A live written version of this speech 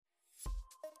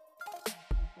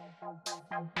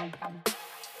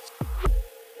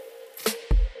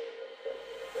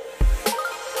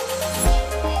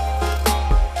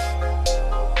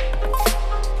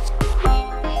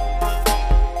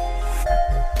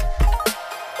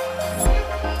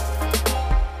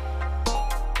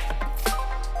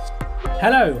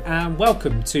Hello and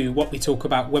welcome to What We Talk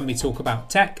About When We Talk About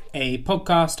Tech, a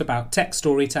podcast about tech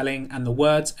storytelling and the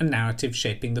words and narratives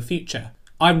shaping the future.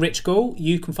 I'm Rich Gall.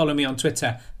 You can follow me on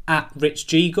Twitter at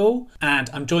RichGGall, and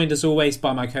I'm joined as always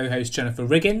by my co-host Jennifer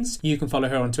Riggins. You can follow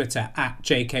her on Twitter at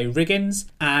JKRiggins,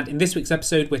 and in this week's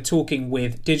episode we're talking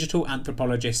with digital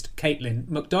anthropologist Caitlin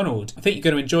McDonald. I think you're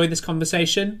going to enjoy this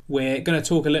conversation. We're going to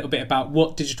talk a little bit about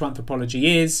what digital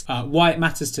anthropology is, why it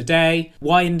matters today,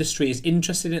 why industry is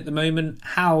interested in it at the moment,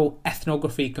 how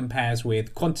ethnography compares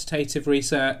with quantitative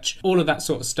research, all of that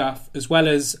sort of stuff, as well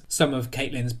as some of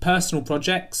Caitlin's personal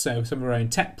projects, so some of her own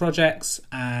tech projects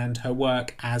and her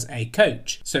work as a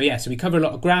coach. So we cover a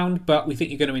lot of ground, but we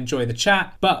think you're going to enjoy the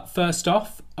chat. But first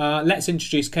off, let's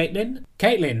introduce Caitlin.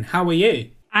 Caitlin, how are you?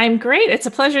 I'm great. It's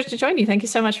a pleasure to join you. Thank you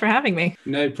so much for having me.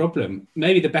 No problem.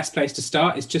 Maybe the best place to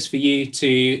start is just for you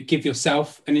to give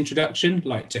yourself an introduction,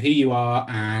 like to who you are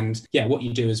and what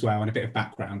you do as well, and a bit of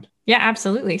background. Yeah,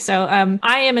 absolutely. So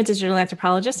I am a digital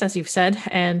anthropologist, as you've said.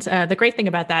 And the great thing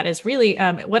about that is really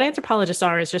what anthropologists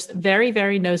are is just very,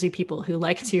 very nosy people who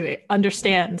like to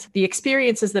understand the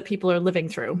experiences that people are living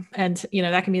through. And,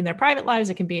 that can be in their private lives,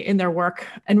 it can be in their work.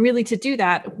 And really to do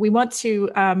that, we want to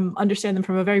understand them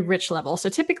from a very rich level. So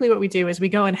typically what we do is we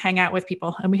go and hang out with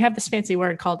people, and we have this fancy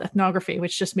word called ethnography,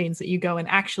 which just means that you go and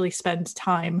actually spend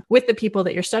time with the people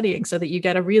that you're studying so that you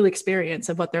get a real experience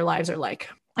of what their lives are like.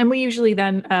 And we usually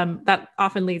then, that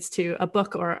often leads to a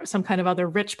book or some kind of other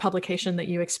rich publication that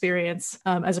you experience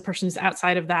as a person who's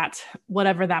outside of that,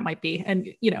 whatever that might be. And,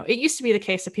 it used to be the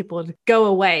case that people would go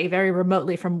away very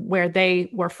remotely from where they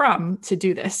were from to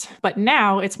do this. But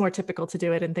now it's more typical to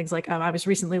do it in things like, I was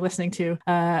recently listening to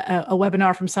a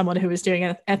webinar from someone who was doing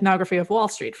an ethnography of Wall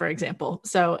Street, for example.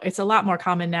 So it's a lot more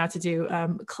common now to do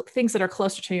things that are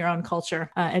closer to your own culture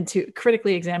and to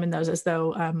critically examine those as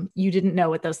though you didn't know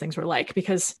what those things were like,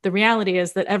 because the reality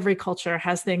is that every culture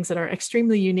has things that are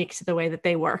extremely unique to the way that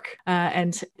they work.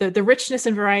 And the richness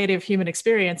and variety of human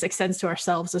experience extends to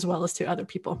ourselves as well as to other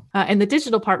people. And the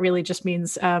digital part really just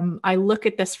means I look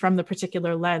at this from the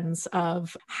particular lens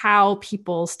of how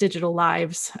people's digital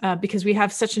lives, because we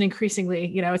have such an increasingly,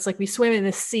 it's like we swim in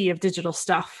this sea of digital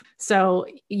stuff. So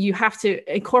you have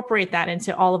to incorporate that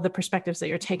into all of the perspectives that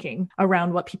you're taking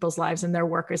around what people's lives and their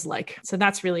work is like. So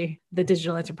that's really the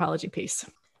digital anthropology piece.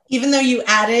 Even though you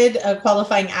added a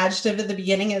qualifying adjective at the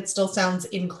beginning, it still sounds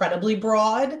incredibly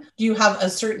broad. Do you have a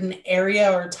certain area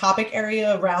or topic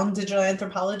area around digital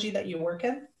anthropology that you work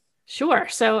in? Sure.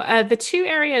 So the two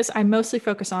areas I mostly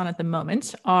focus on at the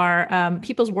moment are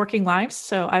people's working lives.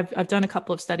 So I've done a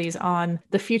couple of studies on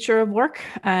the future of work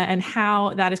and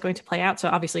how that is going to play out. So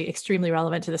obviously extremely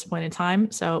relevant to this point in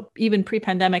time. So even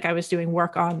pre-pandemic, I was doing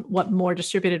work on what more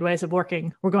distributed ways of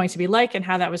working were going to be like and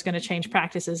how that was going to change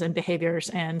practices and behaviors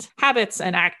and habits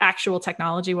and actual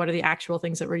technology. What are the actual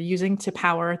things that we're using to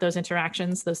power those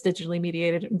interactions, those digitally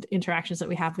mediated interactions that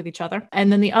we have with each other? And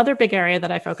then the other big area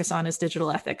that I focus on is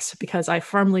digital ethics, because I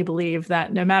firmly believe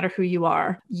that no matter who you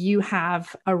are, you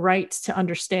have a right to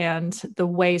understand the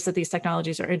ways that these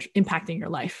technologies are impacting your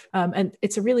life. And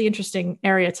it's a really interesting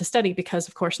area to study because,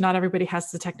 of course, not everybody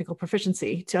has the technical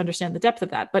proficiency to understand the depth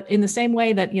of that. But in the same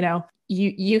way that,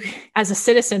 you as a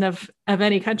citizen of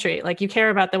any country, like you care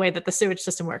about the way that the sewage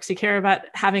system works, you care about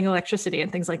having electricity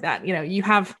and things like that. You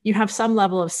have some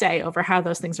level of say over how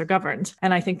those things are governed.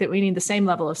 And I think that we need the same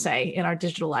level of say in our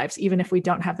digital lives, even if we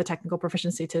don't have the technical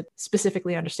proficiency to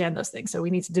specifically understand those things. So we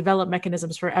need to develop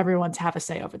mechanisms for everyone to have a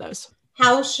say over those.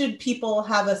 How should people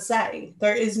have a say?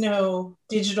 There is no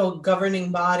digital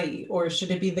governing body, or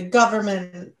should it be the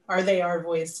government? Are they our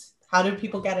voice? How do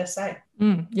people get a say?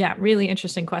 Yeah, really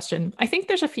interesting question. I think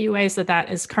there's a few ways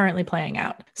that is currently playing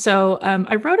out. So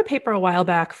I wrote a paper a while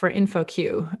back for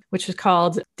InfoQ, which was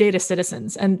called Data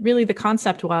Citizens. And really the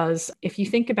concept was, if you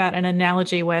think about an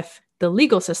analogy with the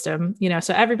legal system,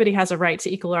 so everybody has a right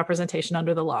to equal representation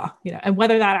under the law, and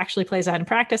whether that actually plays out in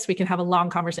practice, we can have a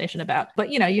long conversation about. But,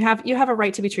 you have a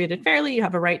right to be treated fairly. You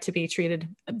have a right to be treated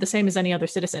the same as any other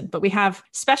citizen. But we have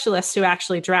specialists who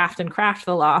actually draft and craft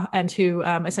the law and who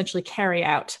essentially carry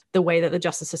out the way that the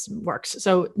justice system works.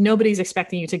 So nobody's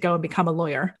expecting you to go and become a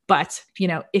lawyer. But,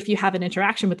 if you have an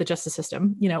interaction with the justice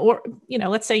system, or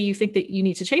let's say you think that you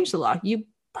need to change the law, you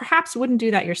perhaps wouldn't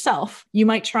do that yourself. You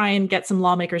might try and get some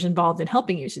lawmakers involved in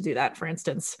helping you to do that, for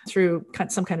instance, through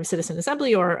some kind of citizen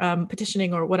assembly or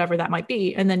petitioning or whatever that might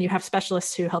be. And then you have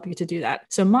specialists who help you to do that.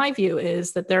 So my view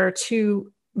is that there are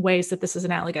two ways that this is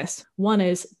analogous. One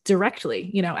is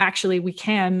directly, actually we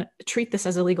can treat this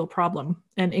as a legal problem,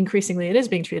 and increasingly it is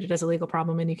being treated as a legal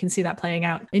problem. And you can see that playing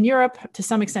out in Europe, to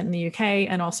some extent in the UK,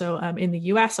 and also in the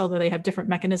US, although they have different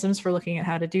mechanisms for looking at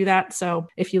how to do that. So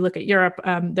if you look at Europe,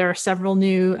 there are several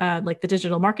new, like the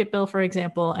Digital Market Bill, for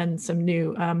example, and some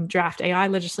new draft AI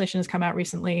legislation has come out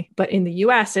recently. But in the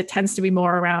US, it tends to be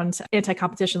more around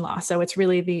anti-competition law. So it's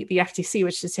really the FTC,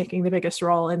 which is taking the biggest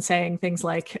role and saying things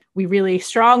like, we really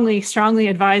strongly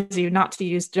advise you not to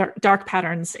use dark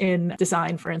patterns in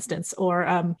design, for instance,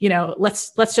 or,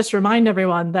 let's just remind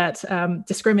everyone that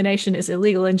discrimination is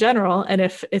illegal in general. And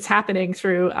if it's happening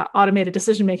through automated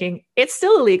decision-making, it's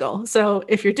still illegal. So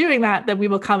if you're doing that, then we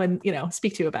will come and,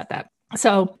 speak to you about that.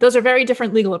 So those are very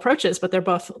different legal approaches, but they're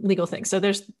both legal things. So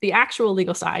there's the actual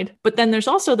legal side, but then there's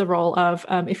also the role of,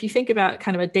 if you think about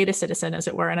kind of a data citizen, as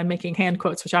it were, and I'm making hand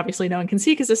quotes, which obviously no one can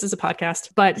see because this is a podcast,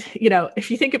 but, if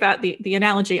you think about the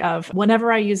analogy of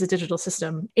whenever I use a digital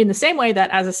system, in the same way that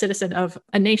as a citizen of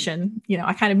a nation,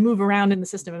 I kind of move around in the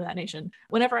system of that nation.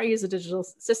 Whenever I use a digital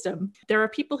system, there are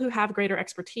people who have greater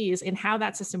expertise in how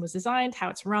that system was designed, how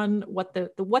it's run, what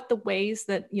the ways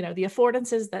that, the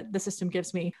affordances that the system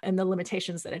gives me, and the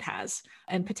limitations that it has,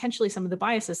 and potentially some of the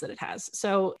biases that it has.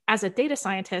 So as a data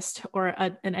scientist or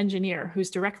an engineer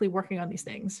who's directly working on these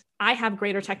things, I have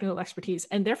greater technical expertise,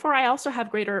 and therefore I also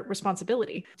have greater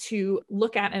responsibility to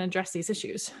look at and address these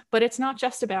issues. But it's not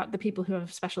just about the people who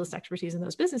have specialist expertise in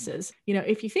those businesses.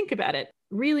 If you think about it,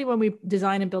 really when we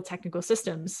design and build technical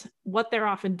systems, what they're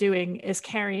often doing is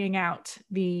carrying out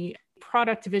the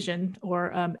product vision,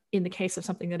 or in the case of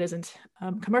something that isn't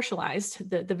commercialized,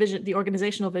 the vision, the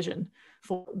organizational vision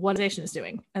for what the organization is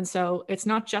doing. And so it's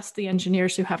not just the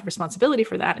engineers who have responsibility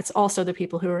for that. It's also the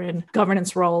people who are in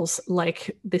governance roles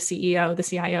like the CEO, the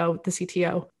CIO, the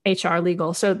CTO, HR,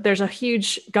 legal. So there's a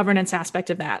huge governance aspect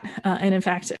of that. And in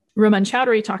fact, Raman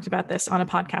Chowdhury talked about this on a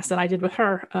podcast that I did with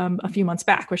her a few months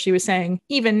back, where she was saying,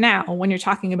 even now, when you're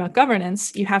talking about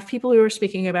governance, you have people who are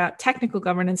speaking about technical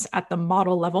governance at the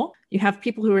model level. You have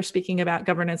people who are speaking about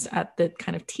governance at the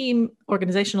kind of team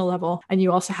organizational level, and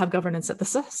you also have governance at the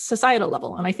societal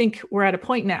level. And I think we're at a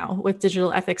point now with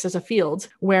digital ethics as a field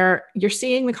where you're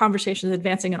seeing the conversations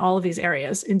advancing in all of these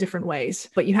areas in different ways,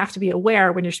 but you have to be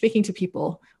aware when you're speaking to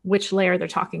people which layer they're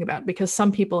talking about, because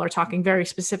some people are talking very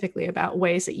specifically about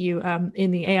ways that you,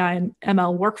 in the AI and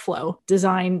ML workflow,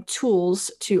 design tools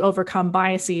to overcome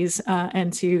biases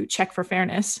and to check for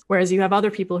fairness. Whereas you have other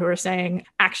people who are saying,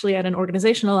 actually, at an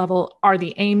organizational level, are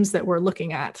the aims that we're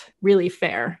looking at really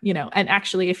fair? And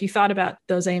actually, if you thought about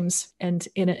those aims and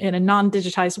in a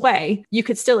non-digitized way, you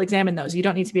could still examine those. You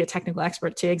don't need to be a technical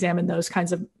expert to examine those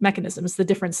kinds of mechanisms. The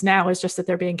difference now is just that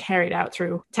they're being carried out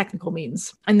through technical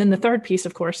means. And then the third piece,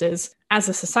 of course, is, as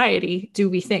a society, do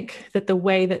we think that the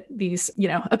way that these,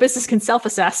 a business can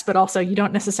self-assess, but also you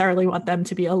don't necessarily want them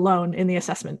to be alone in the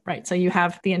assessment, right? So you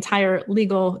have the entire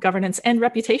legal, governance, and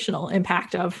reputational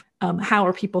impact of how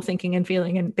are people thinking and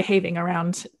feeling and behaving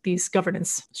around these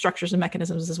governance structures and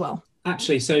mechanisms as well.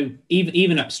 Actually, so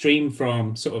even upstream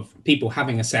from sort of people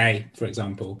having a say, for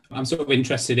example, I'm sort of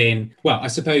interested in, well, I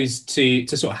suppose to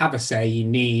sort of have a say, you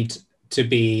need to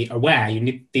be aware.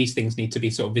 These things need to be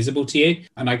sort of visible to you.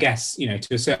 And I guess,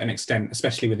 to a certain extent,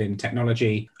 especially within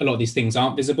technology, a lot of these things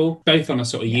aren't visible, both on a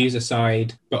sort of user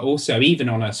side, but also even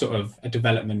on a sort of a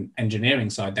development engineering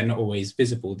side, they're not always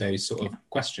visible, those sort of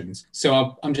questions.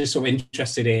 So I'm just sort of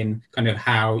interested in kind of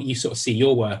how you sort of see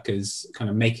your work as kind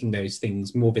of making those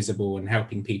things more visible and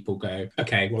helping people go,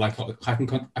 okay, well, I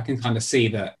can kind of see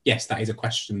that, yes, that is a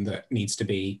question that needs to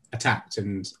be attacked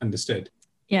and understood.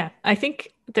 Yeah, I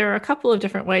think there are a couple of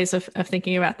different ways of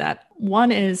thinking about that.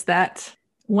 One is that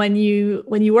when you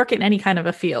work in any kind of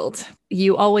a field,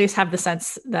 you always have the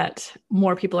sense that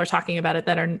more people are talking about it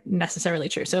that are necessarily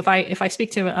true. So if I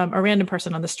speak to a random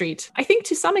person on the street, I think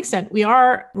to some extent we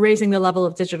are raising the level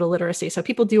of digital literacy. So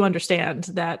people do understand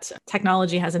that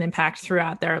technology has an impact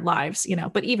throughout their lives,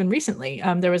 but even recently,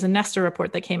 there was a Nesta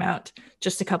report that came out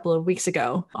just a couple of weeks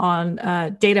ago on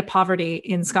data poverty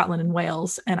in Scotland and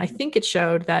Wales. And I think it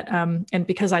showed that, and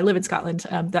because I live in Scotland,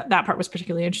 that part was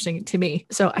particularly interesting to me.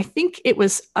 So I think it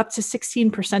was is up to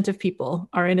 16% of people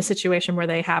are in a situation where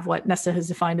they have what Nesta has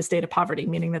defined as data poverty,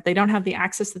 meaning that they don't have the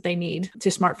access that they need to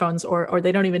smartphones, or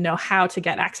they don't even know how to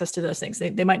get access to those things.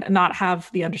 They might not have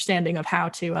the understanding of how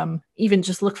to even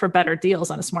just look for better deals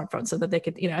on a smartphone so that they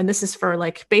could, and this is for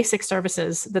like basic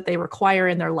services that they require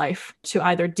in their life to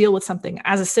either deal with something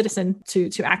as a citizen to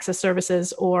access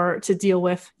services, or to deal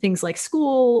with things like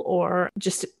school or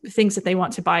just things that they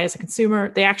want to buy as a consumer.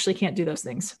 They actually can't do those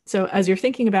things. So as you're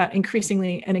thinking about an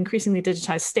increasingly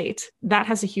digitized state, that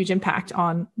has a huge impact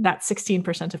on that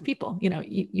 16% of people.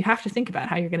 You have to think about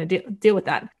how you're going to deal with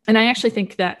that. And I actually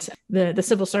think that the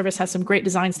civil service has some great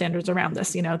design standards around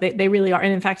this. They really are.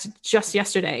 And in fact, just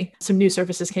yesterday, some new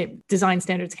design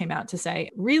standards came out to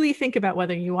say, really think about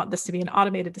whether you want this to be an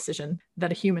automated decision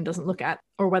that a human doesn't look at,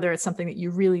 or whether it's something that you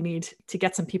really need to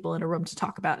get some people in a room to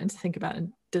talk about and to think about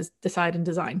and decide and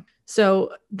design.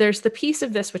 So there's the piece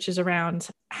of this, which is around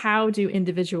how do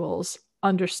individuals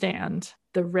understand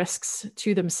the risks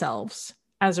to themselves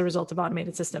as a result of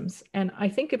automated systems. And I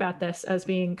think about this as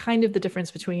being kind of the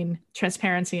difference between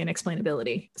transparency and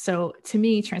explainability. So to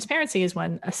me, transparency is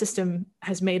when a system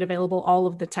has made available all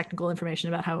of the technical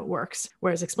information about how it works,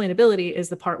 whereas explainability is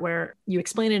the part where you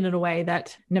explain it in a way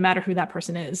that no matter who that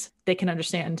person is, they can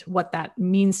understand what that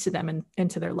means to them and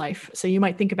to their life. So you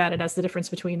might think about it as the difference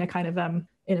between a kind of,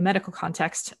 in a medical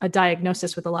context, a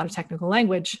diagnosis with a lot of technical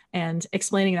language, and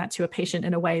explaining that to a patient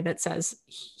in a way that says,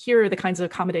 here are the kinds of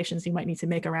accommodations you might need to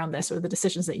make around this, or the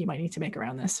decisions that you might need to make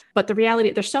around this. But the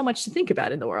reality, there's so much to think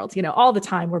about in the world. All the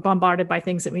time we're bombarded by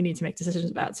things that we need to make decisions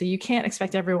about. So you can't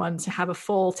expect everyone to have a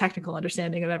full technical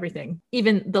understanding of everything,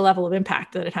 even the level of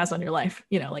impact that it has on your life.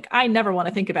 Like I never want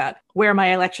to think about where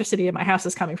my electricity in my house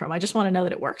is coming from. I just want to know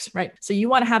that it works, right? So you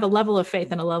want to have a level of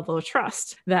faith and a level of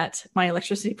trust that my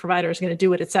electricity provider is going to do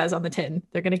what it says on the tin.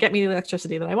 They're going to get me the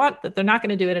electricity that I want, that they're not going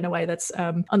to do it in a way that's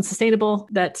unsustainable,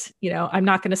 that, I'm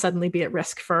not going to suddenly be at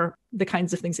risk for the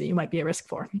kinds of things that you might be at risk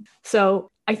for.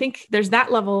 So I think there's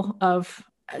that level of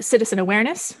citizen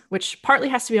awareness, which partly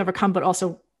has to be overcome, but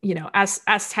also,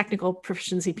 as technical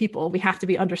proficiency people, we have to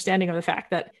be understanding of the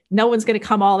fact that no one's going to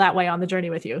come all that way on the journey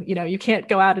with you. You can't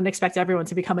go out and expect everyone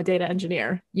to become a data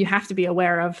engineer. You have to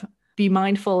be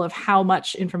mindful of how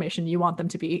much information you want them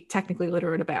to be technically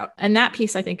literate about. And that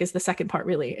piece, I think, is the second part,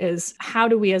 really, is how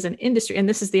do we as an industry, and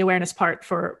this is the awareness part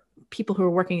for people who are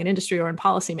working in industry or in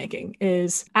policymaking,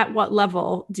 is at what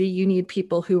level do you need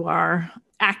people who are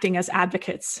acting as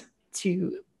advocates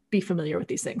to be familiar with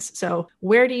these things? So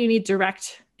where do you need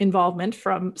direct involvement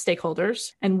from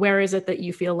stakeholders? And where is it that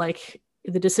you feel like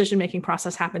the decision-making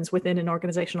process happens within an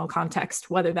organizational context,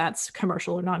 whether that's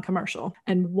commercial or non-commercial?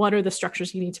 And what are the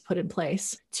structures you need to put in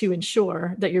place to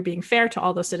ensure that you're being fair to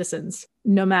all those citizens,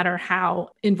 no matter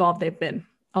how involved they've been?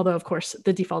 Although, of course,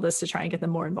 the default is to try and get them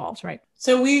more involved, right?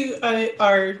 So we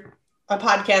are a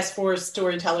podcast for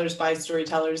storytellers by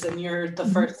storytellers, and you're the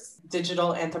first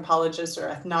digital anthropologist or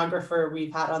ethnographer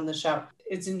we've had on the show.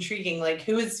 It's intriguing. Like,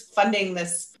 who is funding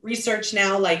this research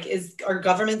now? Like, are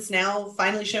governments now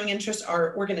finally showing interest?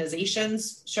 Are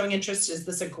organizations showing interest? Is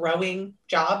this a growing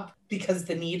job because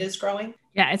the need is growing?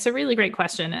 Yeah, it's a really great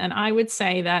question. And I would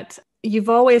say that you've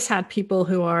always had people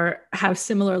who have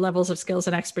similar levels of skills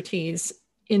and expertise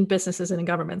in businesses and in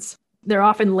governments. They're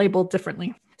often labeled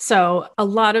differently. So a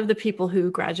lot of the people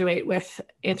who graduate with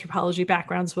anthropology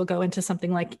backgrounds will go into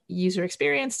something like user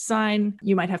experience design.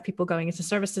 You might have people going into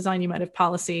service design. You might have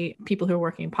policy, people who are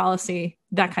working in policy,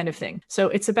 that kind of thing. So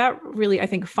it's about really, I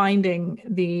think, finding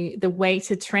the way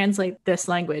to translate this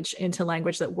language into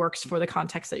language that works for the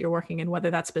context that you're working in,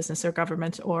 whether that's business or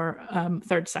government or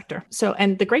third sector. So,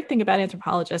 and the great thing about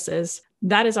anthropologists is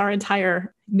that is our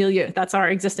entire milieu. That's our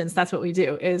existence. That's what we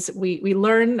do, is we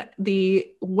learn the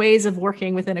ways of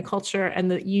working within a culture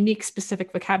and the unique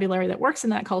specific vocabulary that works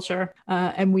in that culture.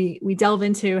 And we delve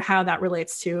into how that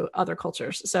relates to other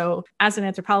cultures. So as an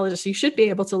anthropologist, you should be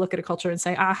able to look at a culture and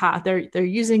say, aha, they're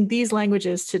using these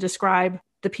languages to describe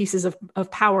the pieces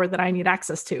of power that I need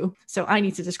access to. So I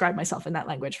need to describe myself in that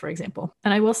language, for example.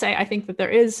 And I will say, I think that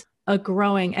there is a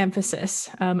growing emphasis.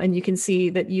 And you can see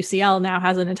that UCL now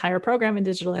has an entire program in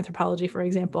digital anthropology, for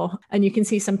example. And you can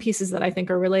see some pieces that I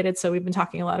think are related. So we've been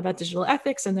talking a lot about digital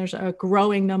ethics, and there's a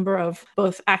growing number of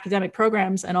both academic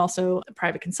programs and also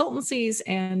private consultancies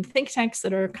and think tanks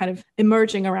that are kind of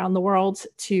emerging around the world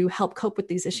to help cope with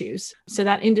these issues. So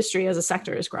that industry as a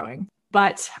sector is growing.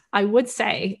 But I would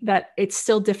say that it's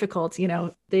still difficult.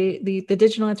 The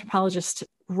digital anthropologist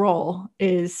role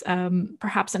is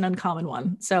perhaps an uncommon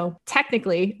one. So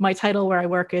technically, my title where I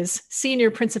work is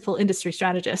Senior Principal Industry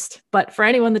Strategist. But for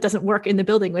anyone that doesn't work in the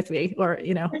building with me, or,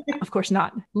 of course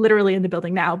not literally in the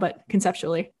building now, but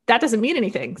conceptually, that doesn't mean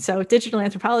anything. So digital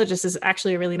anthropologist is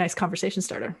actually a really nice conversation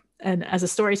starter. And as a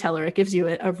storyteller, it gives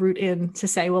you a route in to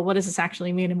say, well, what does this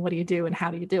actually mean? And what do you do? And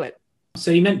how do you do it?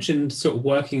 So you mentioned sort of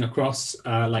working across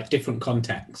like different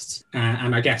contexts,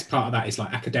 and I guess part of that is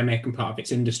like academic and part of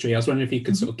it's industry. I was wondering if you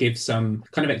could sort of give some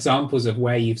kind of examples of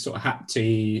where you've sort of had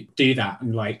to do that,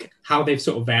 and like how they've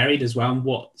sort of varied as well, and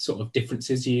what sort of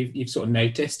differences you've sort of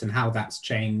noticed, and how that's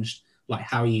changed, like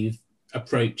how you've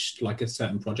approached like a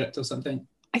certain project or something.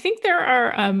 I think there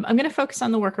are, I'm going to focus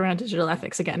on the work around digital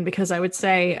ethics again, because I would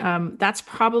say that's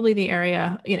probably the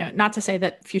area, not to say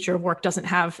that Future of Work doesn't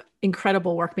have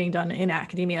incredible work being done in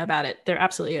academia about it. There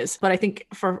absolutely is. But I think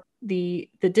for the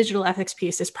digital ethics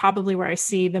piece is probably where I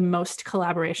see the most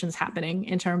collaborations happening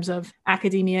in terms of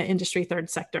academia, industry, third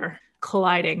sector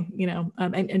colliding,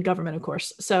 and government, of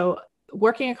course. So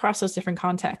working across those different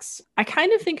contexts, I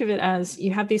kind of think of it as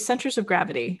you have these centers of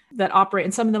gravity that operate,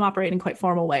 and some of them operate in quite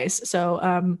formal ways.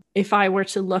 So if I were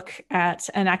to look at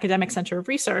an academic center of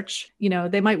research,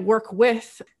 they might work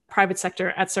with private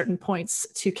sector at certain points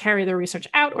to carry their research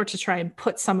out or to try and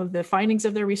put some of the findings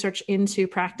of their research into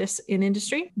practice in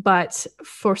industry. But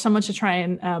for someone to try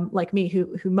and, like me,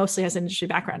 who mostly has an industry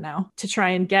background now, to try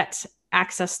and get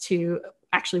access to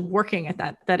actually working at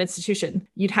that institution,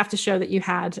 you'd have to show that you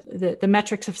had the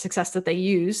metrics of success that they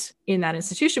use in that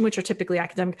institution, which are typically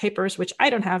academic papers, which I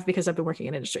don't have because I've been working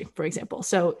in industry, for example.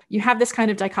 So you have this kind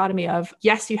of dichotomy of,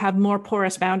 yes, you have more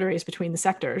porous boundaries between the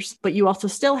sectors, but you also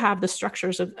still have the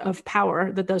structures of power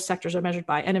that those sectors are measured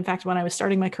by. And in fact, when I was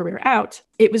starting my career out,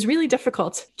 it was really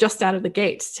difficult just out of the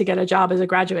gate to get a job as a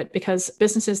graduate, because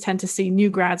businesses tend to see new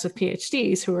grads with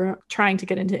PhDs who are trying to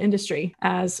get into industry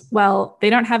as, well, they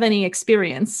don't have any experience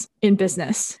in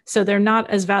business, so they're not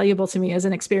as valuable to me as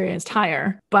an experienced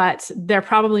hire, but they're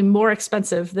probably more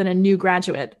expensive than a new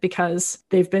graduate because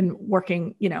they've been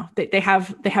working, they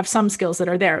have some skills that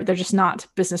are there. They're just not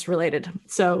business related.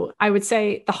 So I would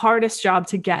say the hardest job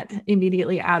to get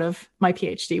immediately out of my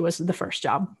PhD was the first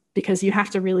job, because you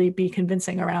have to really be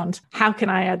convincing around how can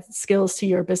I add skills to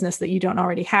your business that you don't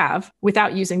already have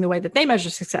without using the way that they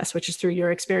measure success, which is through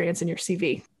your experience and your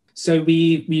CV. So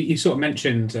you sort of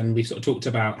mentioned, and we sort of talked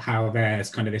about how there's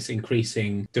kind of this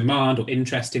increasing demand or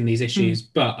interest in these issues,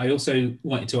 but I also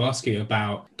wanted to ask you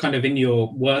about kind of in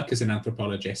your work as an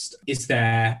anthropologist, is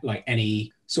there like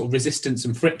any sort of resistance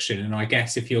and friction? And I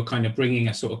guess if you're kind of bringing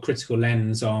a sort of critical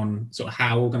lens on sort of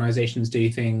how organizations do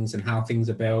things and how things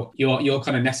are built, you're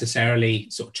kind of necessarily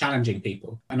sort of challenging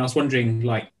people. And I was wondering,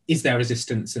 like, is there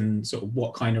resistance, and sort of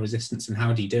what kind of resistance, and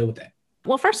how do you deal with it?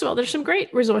 Well, first of all, there's some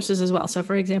great resources as well. So,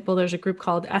 for example, there's a group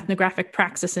called Ethnographic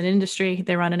Praxis in Industry.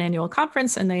 They run an annual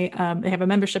conference, and they have a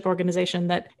membership organization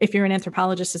that, if you're an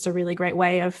anthropologist, it's a really great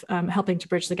way of helping to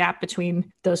bridge the gap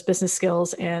between those business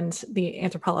skills and the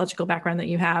anthropological background that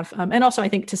you have. And also, I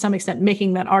think, to some extent,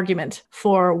 making that argument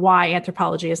for why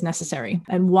anthropology is necessary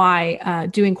and why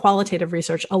doing qualitative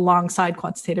research alongside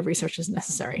quantitative research is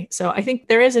necessary. So I think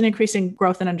there is an increasing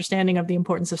growth and understanding of the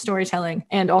importance of storytelling,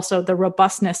 and also the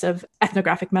robustness of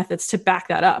ethnographic methods to back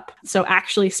that up. So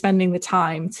actually spending the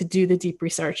time to do the deep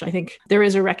research, I think there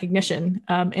is a recognition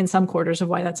in some quarters of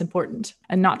why that's important,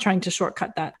 and not trying to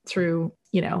shortcut that through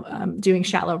doing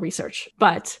shallow research.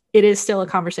 But it is still a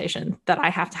conversation that I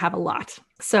have to have a lot.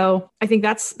 So I think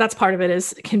that's part of it,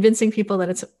 is convincing people that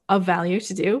it's of value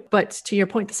to do. But to your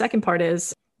point, the second part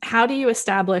is, how do you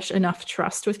establish enough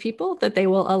trust with people that they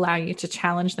will allow you to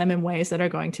challenge them in ways that are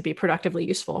going to be productively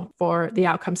useful for the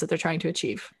outcomes that they're trying to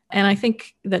achieve? And I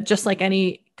think that just like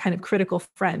any kind of critical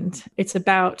friend, it's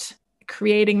about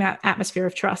creating that atmosphere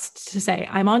of trust to say,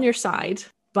 I'm on your side,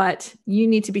 but you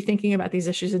need to be thinking about these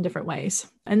issues in different ways.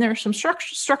 And there are some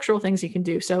structural things you can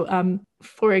do. So,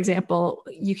 for example,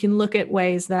 you can look at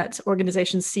ways that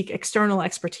organizations seek external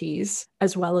expertise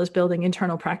as well as building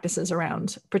internal practices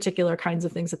around particular kinds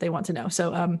of things that they want to know.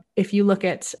 So if you look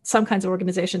at some kinds of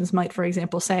organizations might, for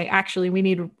example, say, actually, we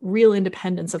need real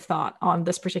independence of thought on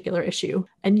this particular issue.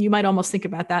 And you might almost think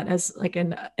about that as like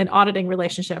an auditing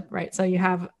relationship, right? So you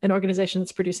have an organization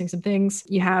that's producing some things,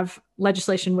 you have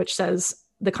legislation which says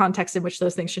the context in which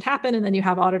those things should happen. And then you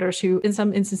have auditors who, in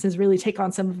some instances, really take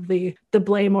on some of the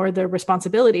blame or the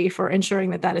responsibility for ensuring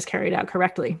that that is carried out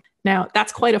correctly. Now,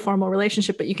 that's quite a formal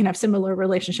relationship, but you can have similar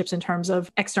relationships in terms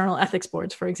of external ethics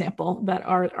boards, for example, that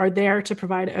are there to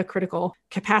provide a critical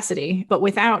capacity, but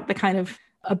without the kind of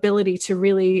ability to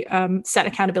really set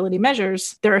accountability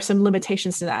measures, there are some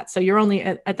limitations to that. So you're only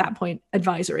at that point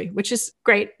advisory, which is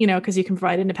great, because you can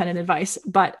provide independent advice.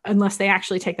 But unless they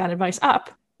actually take that advice up,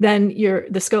 then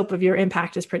the scope of your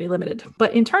impact is pretty limited.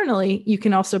 But internally, you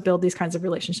can also build these kinds of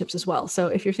relationships as well. So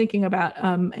if you're thinking about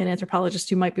an anthropologist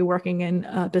who might be working in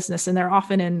a business, and they're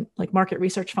often in like market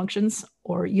research functions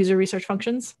or user research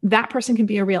functions, that person can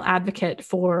be a real advocate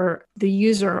for the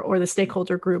user or the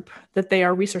stakeholder group that they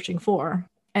are researching for.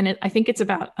 And I think it's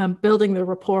about building the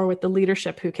rapport with the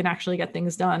leadership who can actually get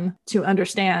things done, to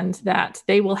understand that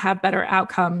they will have better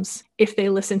outcomes if they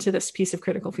listen to this piece of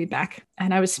critical feedback.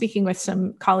 And I was speaking with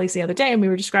some colleagues the other day, and we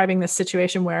were describing this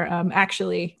situation where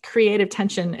actually creative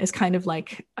tension is kind of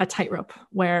like a tightrope,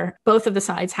 where both of the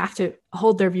sides have to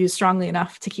hold their views strongly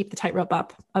enough to keep the tightrope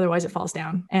up. Otherwise, it falls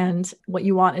down. And what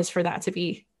you want is for that to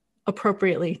be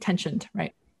appropriately tensioned,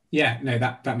 right? Yeah, no,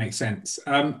 that makes sense.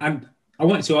 And I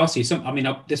wanted to ask you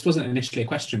this wasn't initially a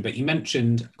question, but you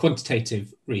mentioned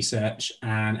quantitative research,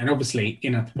 and obviously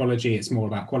in anthropology, it's more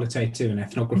about qualitative and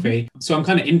ethnography. Mm-hmm. So I'm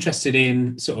kind of interested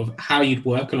in sort of how you'd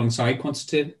work alongside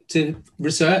quantitative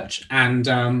research. And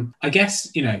I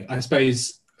guess, I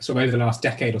suppose sort of over the last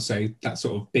decade or so, that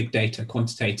sort of big data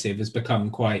quantitative has become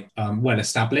quite well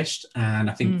established. And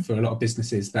I think for a lot of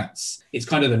businesses, it's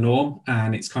kind of the norm,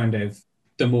 and it's kind of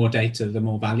the more data, the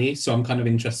more value. So I'm kind of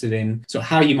interested in sort of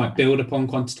how you might build upon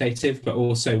quantitative, but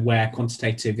also where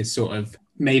quantitative is sort of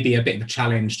maybe a bit of a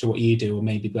challenge to what you do, or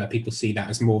maybe where people see that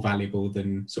as more valuable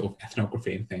than sort of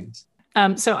ethnography and things.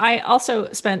 So I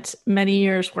also spent many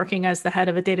years working as the head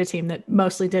of a data team that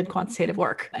mostly did quantitative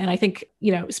work. And I think,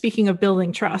 speaking of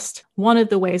building trust, one of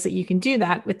the ways that you can do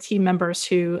that with team members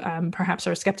who perhaps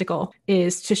are skeptical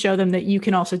is to show them that you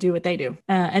can also do what they do.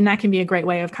 And that can be a great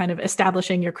way of kind of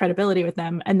establishing your credibility with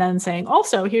them, and then saying,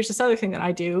 also, here's this other thing that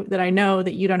I do that I know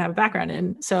that you don't have a background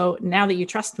in. So now that you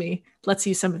trust me, let's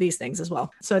use some of these things as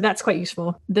well. So that's quite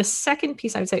useful. The second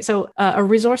piece I would say, a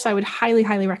resource I would highly,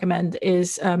 highly recommend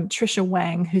is Tricia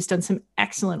Wang, who's done some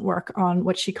excellent work on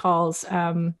what she calls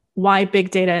why big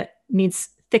data needs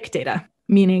thick data,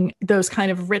 meaning those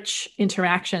kind of rich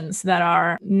interactions that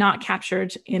are not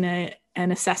captured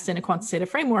and assessed in a quantitative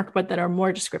framework, but that are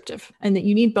more descriptive. And that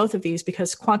you need both of these,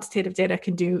 because quantitative data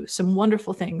can do some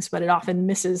wonderful things, but it often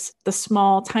misses the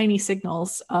small, tiny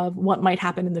signals of what might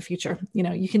happen in the future.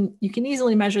 You can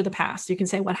easily measure the past. You can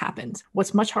say what happened.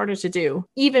 What's much harder to do,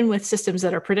 even with systems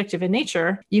that are predictive in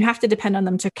nature, you have to depend on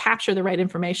them to capture the right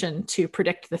information to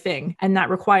predict the thing. And that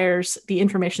requires the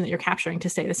information that you're capturing to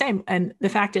stay the same. And the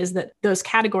fact is that those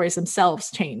categories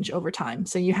themselves change over time.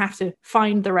 So you have to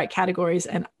find the right categories.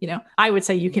 And, I would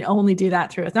say you can only do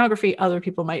that through ethnography. Other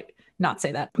people might not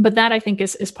say that. But that, I think,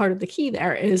 is part of the key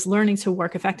there, is learning to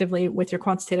work effectively with your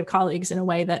quantitative colleagues in a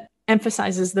way that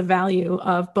emphasizes the value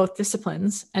of both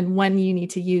disciplines and when you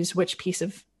need to use which piece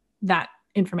of that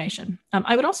information.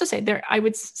 I would also say I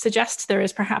would suggest there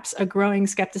is perhaps a growing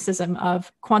skepticism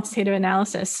of quantitative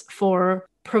analysis for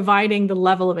providing the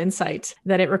level of insight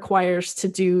that it requires to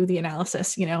do the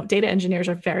analysis. Data engineers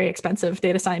are very expensive.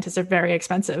 Data scientists are very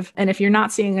expensive. And if you're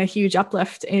not seeing a huge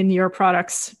uplift in your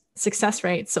product's success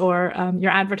rates or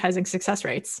your advertising success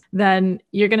rates, then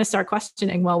you're going to start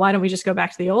questioning, well, why don't we just go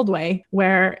back to the old way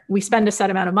where we spend a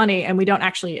set amount of money and we don't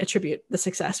actually attribute the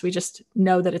success. We just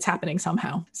know that it's happening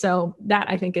somehow. So that,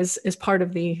 I think, is part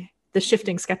of the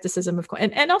shifting skepticism of,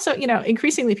 and also,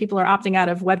 increasingly people are opting out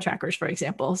of web trackers, for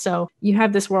example. So you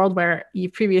have this world where you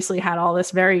previously had all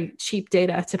this very cheap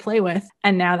data to play with,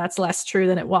 and now that's less true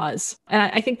than it was. And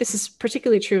I think this is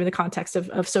particularly true in the context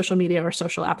of social media or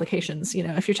social applications.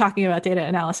 If you're talking about data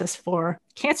analysis for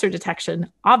cancer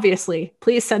detection, obviously,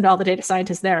 please send all the data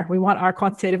scientists there. We want our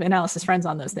quantitative analysis friends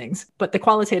on those things. But the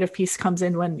qualitative piece comes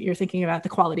in when you're thinking about the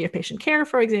quality of patient care,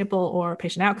 for example, or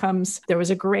patient outcomes. There was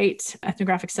a great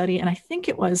ethnographic study, and I think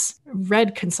it was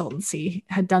Red Consultancy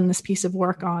had done this piece of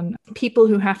work on people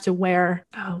who have to wear,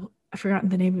 I've forgotten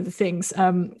the name of the things,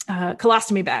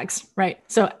 colostomy bags, right?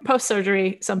 So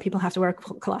post-surgery, some people have to wear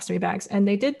colostomy bags. And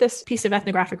they did this piece of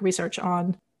ethnographic research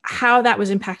on how that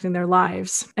was impacting their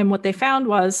lives. And what they found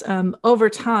was over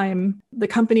time, the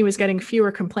company was getting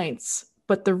fewer complaints.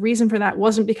 But the reason for that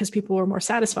wasn't because people were more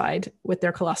satisfied with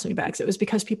their colostomy bags. It was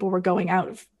because people were going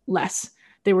out less.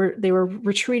 They were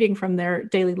retreating from their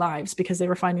daily lives because they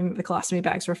were finding that the colostomy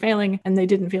bags were failing and they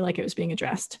didn't feel like it was being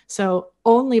addressed. So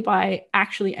only by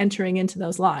actually entering into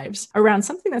those lives around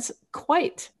something that's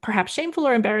quite perhaps shameful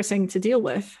or embarrassing to deal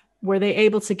with, were they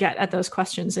able to get at those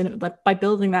questions, and by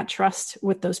building that trust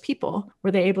with those people, were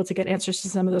they able to get answers to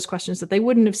some of those questions that they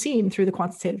wouldn't have seen through the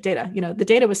quantitative data? The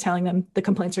data was telling them the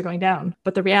complaints are going down,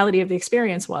 but the reality of the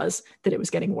experience was that it was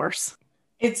getting worse.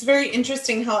 It's very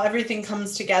interesting how everything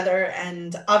comes together,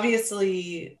 and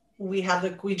obviously we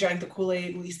drank the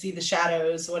Kool-Aid, we see the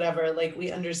shadows, whatever, like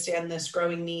we understand this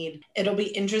growing need. It'll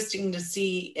be interesting to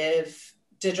see if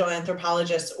digital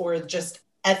anthropologists or just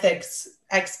ethics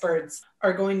experts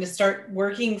are going to start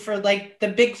working for like the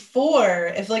big four,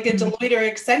 if like a Deloitte or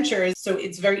Accenture. So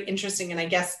it's very interesting. And I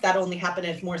guess that only happened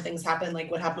if more things happen, like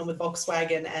what happened with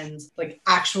Volkswagen, and like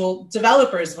actual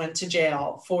developers went to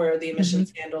jail for the emission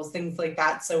scandals, things like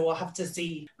that. So we'll have to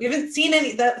see. We haven't seen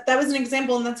any, that was an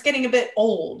example, and that's getting a bit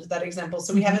old, that example.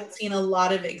 So we haven't seen a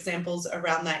lot of examples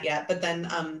around that yet. But then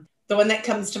the one that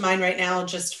comes to mind right now,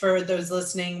 just for those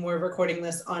listening, we're recording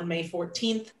this on May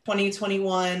 14th,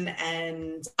 2021.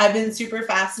 And I've been super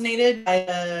fascinated by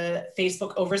the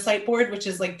Facebook Oversight Board, which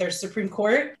is like their Supreme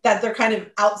Court, that they're kind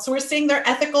of outsourcing their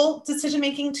ethical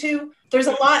decision-making to. There's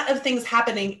a lot of things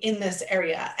happening in this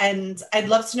area, and I'd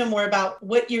love to know more about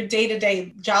what your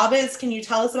day-to-day job is. Can you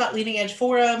tell us about Leading Edge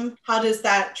Forum? How does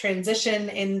that transition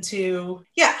into,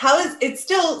 it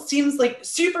still seems like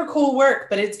super cool work,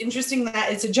 but it's interesting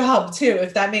that it's a job too,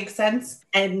 if that makes sense.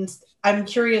 And I'm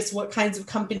curious what kinds of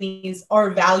companies are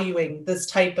valuing this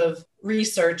type of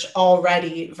research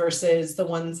already versus the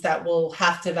ones that will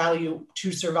have to value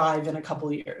to survive in a couple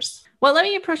of years. Well, let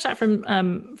me approach that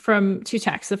from two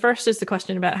tacks. The first is the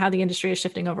question about how the industry is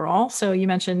shifting overall. So you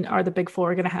mentioned, are the big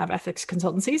four going to have ethics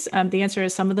consultancies? The answer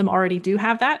is some of them already do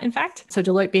have that, in fact. So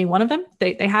Deloitte being one of them,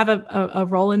 they have a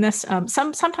role in this.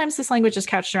 Sometimes this language is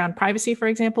couched around privacy, for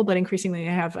example, but increasingly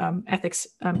they have ethics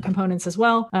components as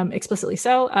well, explicitly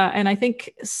so. And I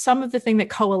think some of the thing that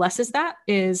coalesces that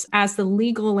is, as the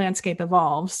legal landscape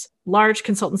evolves, large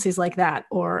consultancies like that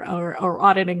or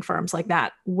auditing firms like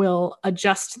that will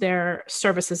adjust their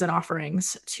services and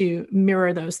offerings to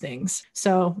mirror those things.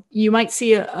 So you might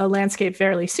see a landscape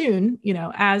fairly soon,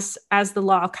 as the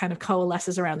law kind of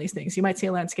coalesces around these things. You might see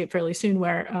a landscape fairly soon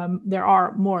where there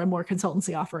are more and more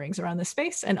consultancy offerings around this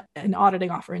space and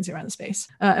auditing offerings around the space.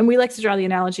 And we like to draw the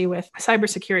analogy with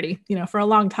cybersecurity. For a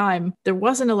long time, there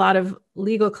wasn't a lot of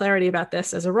legal clarity about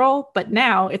this as a role, but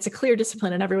now it's a clear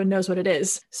discipline and everyone knows what it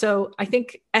is. So I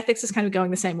think ethics is kind of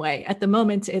going the same way. At the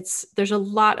moment, there's a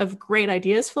lot of great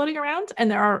ideas floating around and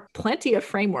there are plenty of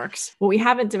frameworks. What we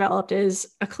haven't developed is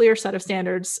a clear set of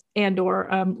standards and or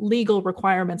legal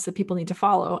requirements that people need to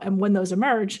follow. And when those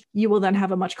emerge, you will then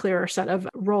have a much clearer set of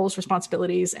roles,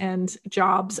 responsibilities, and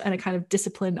jobs, and a kind of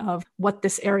discipline of what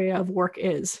this area of work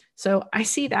is. So I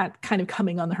see that kind of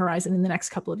coming on the horizon in the next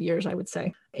couple of years, I would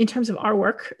say. In terms of our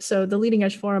work, so the Leading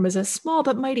Edge Forum is a small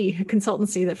but mighty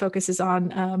consultancy that focuses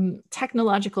on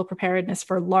technological preparedness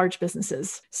for large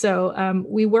businesses. So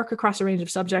we work across a range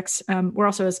of subjects. We're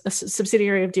also a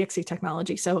subsidiary of DXC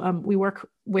Technology. So we work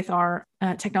with our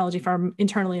technology firm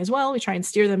internally as well. We try and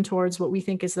steer them towards what we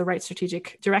think is the right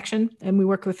strategic direction. And we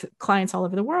work with clients all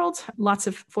over the world, lots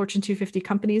of Fortune 250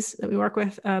 companies that we work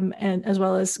with, and as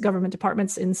well as government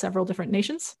departments in several different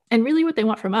nations. And really what they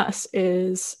want from us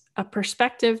is a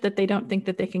perspective that they don't think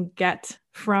that they can get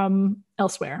from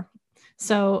elsewhere.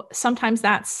 So sometimes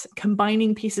that's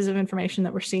combining pieces of information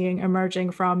that we're seeing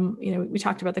emerging from, we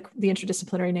talked about the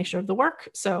interdisciplinary nature of the work.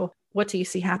 So what do you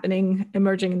see happening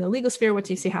emerging in the legal sphere? What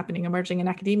do you see happening emerging in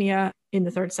academia, in the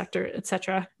third sector, et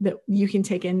cetera, that you can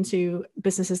take into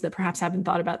businesses that perhaps haven't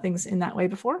thought about things in that way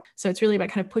before? So it's really about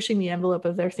kind of pushing the envelope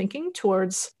of their thinking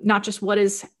towards not just what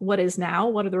is now,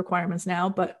 what are the requirements now,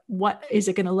 but what is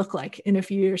it going to look like in a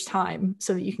few years' time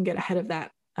so that you can get ahead of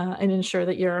that and ensure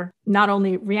that you're not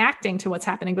only reacting to what's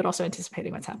happening, but also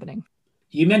anticipating what's happening.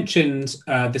 You mentioned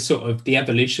the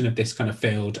evolution of this kind of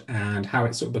field and how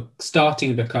it's sort of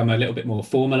starting to become a little bit more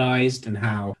formalized, and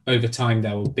how over time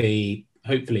there will be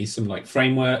hopefully some like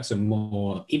frameworks and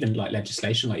more even like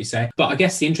legislation, like you say. But I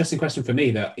guess the interesting question for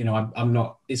me that, I'm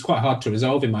not, it's quite hard to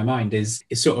resolve in my mind is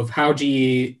sort of how do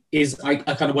you, I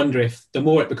kind of wonder if the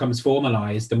more it becomes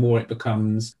formalized, the more it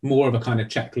becomes more of a kind of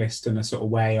checklist and a sort of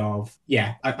way of,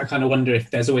 I kind of wonder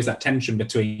if there's always that tension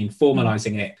between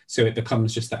formalizing it so it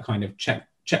becomes just that kind of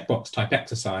checkbox type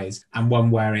exercise, and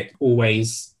one where it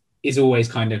is always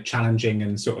kind of challenging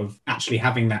and sort of actually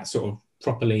having that sort of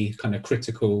properly kind of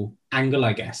critical angle,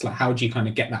 I guess. Like, how do you kind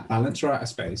of get that balance right, I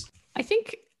suppose? I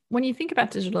think when you think about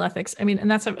digital ethics, and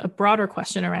that's a broader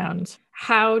question around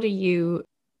how do you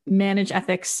manage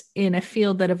ethics in a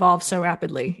field that evolves so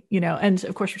rapidly, and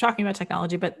of course we're talking about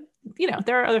technology, but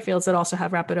there are other fields that also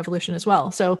have rapid evolution as well.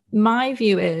 So my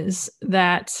view is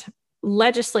that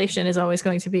legislation is always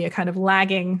going to be a kind of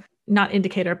lagging, not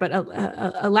indicator, but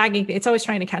a lagging, it's always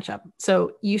trying to catch up.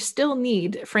 So you still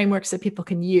need frameworks that people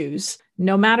can use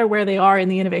no matter where they are in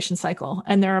the innovation cycle.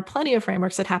 And there are plenty of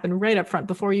frameworks that happen right up front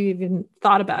before you even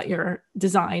thought about your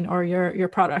design or your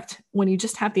product when you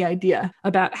just have the idea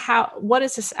about what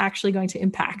is this actually going to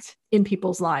impact in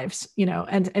people's lives,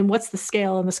 and what's the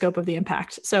scale and the scope of the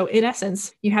impact. So in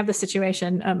essence, you have the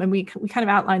situation, and we kind of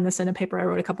outlined this in a paper I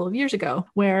wrote a couple of years ago,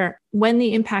 where when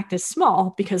the impact is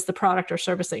small because the product or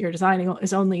service that you're designing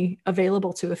is only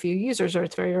available to a few users or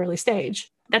it's very early stage,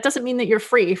 that doesn't mean that you're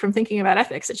free from thinking about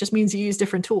ethics. It just means you use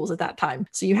different tools at that time.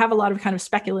 So you have a lot of kind of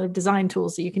speculative design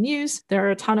tools that you can use. There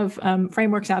are a ton of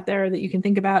frameworks out there that you can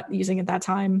think about using at that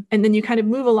time. And then you kind of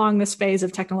move along this phase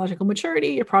of technological maturity.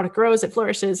 Your product grows, it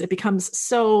flourishes, it becomes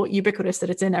so ubiquitous that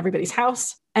it's in everybody's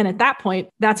house. And at that point,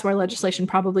 that's where legislation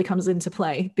probably comes into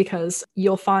play, because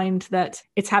you'll find that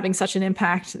it's having such an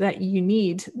impact that you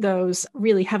need those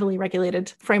really heavily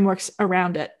regulated frameworks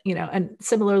around it, and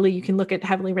similarly, you can look at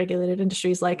heavily regulated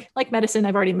industries like medicine.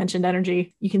 I've already mentioned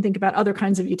energy. You can think about other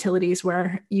kinds of utilities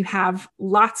where you have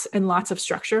lots and lots of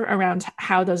structure around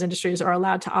how those industries are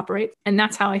allowed to operate. And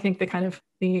that's how I think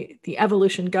the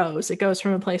evolution goes. It goes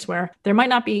from a place where there might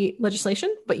not be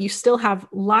legislation, but you still have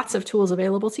lots of tools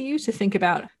available to you to think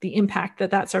about the impact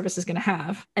that service is going to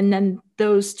have. And then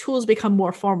those tools become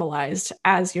more formalized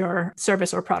as your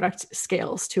service or product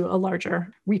scales to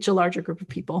reach a larger group of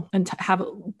people and to have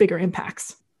bigger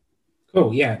impacts.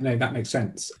 Cool. Yeah, no, that makes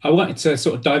sense. I wanted to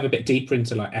sort of dive a bit deeper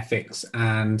into like ethics,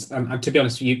 and to be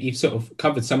honest, you've sort of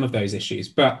covered some of those issues,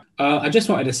 but I just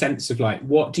wanted a sense of like,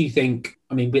 what do you think?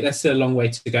 I mean, there's still a long way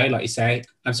to go, like you say.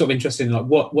 I'm sort of interested in like,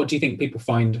 what do you think people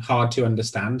find hard to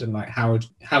understand, and like how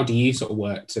do you sort of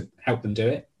work to help them do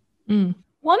it?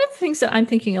 One of the things that I'm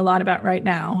thinking a lot about right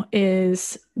now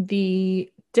is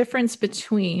the difference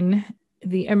between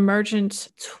the emergent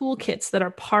toolkits that are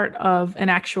part of an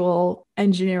actual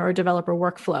engineer or developer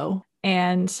workflow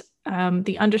and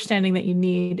the understanding that you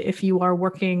need if you are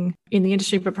working in the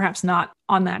industry, but perhaps not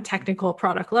on that technical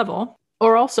product level.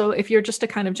 Or also, if you're just a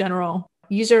kind of general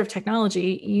user of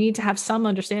technology, you need to have some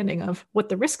understanding of what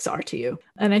the risks are to you.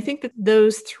 And I think that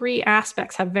those three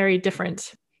aspects have very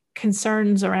different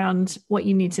concerns around what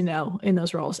you need to know in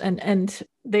those roles. And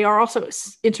they are also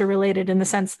interrelated in the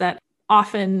sense that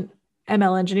often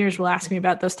ML engineers will ask me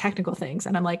about those technical things.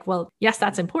 And I'm like, well, yes,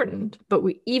 that's important. But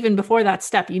even before that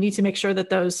step, you need to make sure that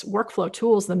those workflow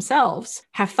tools themselves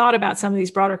have thought about some of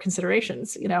these broader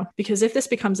considerations, because if this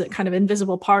becomes a kind of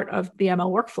invisible part of the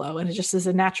ML workflow and it just is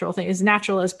a natural thing, as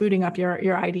natural as booting up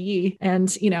your IDE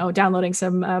and, downloading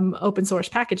some open source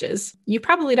packages, you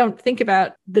probably don't think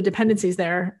about the dependencies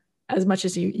there as much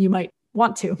as you might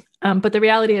want to. But the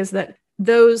reality is that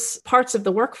those parts of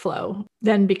the workflow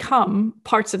then become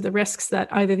parts of the risks that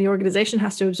either the organization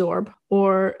has to absorb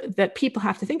or that people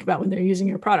have to think about when they're using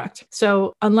your product.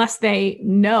 So unless they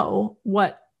know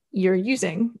what you're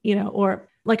using, or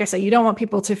like I say, you don't want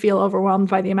people to feel overwhelmed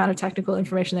by the amount of technical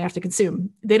information they have to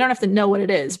consume. They don't have to know what it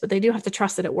is, but they do have to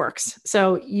trust that it works.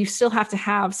 So you still have to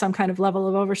have some kind of level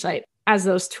of oversight as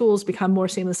those tools become more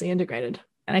seamlessly integrated.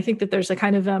 And I think that there's a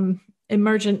kind of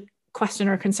emergent question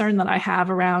or concern that I have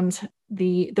around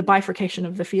the bifurcation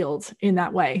of the field in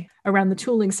that way, around the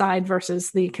tooling side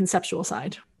versus the conceptual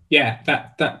side. Yeah,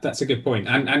 that's a good point.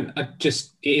 And it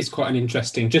is quite an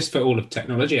interesting, just for all of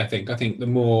technology, I think the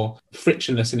more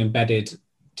frictionless and embedded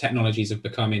technologies have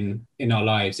become in our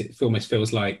lives, it almost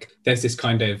feels like there's this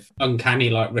kind of uncanny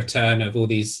like return of all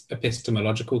these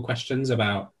epistemological questions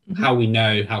about how we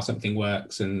know how something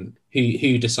works and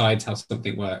who decides how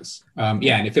something works. And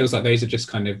it feels like those are just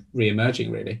kind of re-emerging,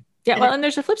 really. Yeah, well, and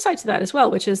there's a flip side to that as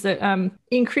well, which is that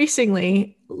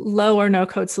increasingly low or no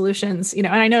code solutions, and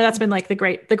I know that's been like the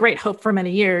great hope for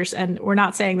many years. And we're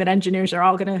not saying that engineers are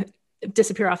all going to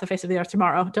disappear off the face of the earth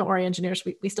tomorrow. Don't worry, engineers,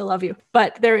 we still love you.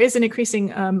 But there is an increasing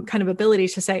kind of ability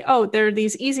to say, oh, there are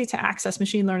these easy to access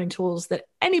machine learning tools that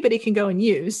anybody can go and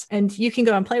use, and you can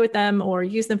go and play with them or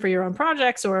use them for your own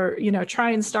projects, or try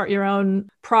and start your own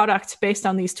product based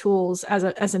on these tools as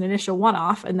an initial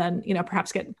one-off, and then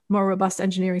perhaps get more robust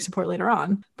engineering support later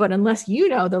on. But unless you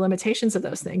know the limitations of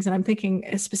those things, and I'm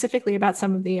thinking specifically about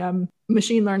some of the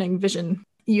machine learning vision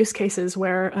use cases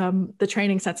where the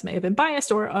training sets may have been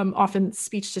biased, or often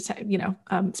speech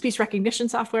recognition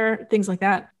software, things like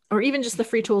that, or even just the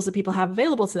free tools that people have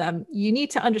available to them, you need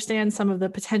to understand some of the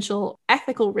potential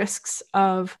ethical risks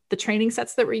of the training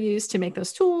sets that were used to make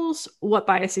those tools, what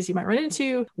biases you might run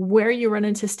into, where you run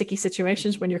into sticky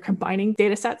situations when you're combining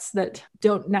data sets that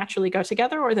don't naturally go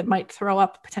together or that might throw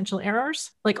up potential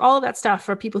errors. Like all of that stuff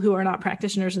for people who are not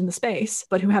practitioners in the space,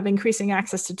 but who have increasing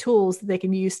access to tools that they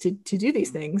can use to do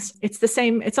these things. It's the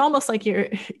same. It's almost like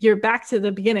you're back to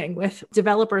the beginning with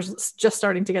developers just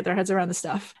starting to get their heads around the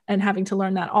stuff and having to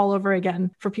learn that all over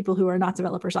again for people who are not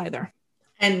developers either.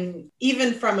 And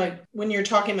even when you're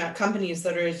talking about companies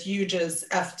that are as huge as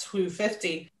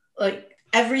F250, like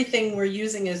everything we're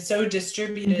using is so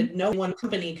distributed. Mm-hmm. No one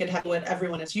company could have what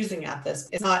everyone is using at this.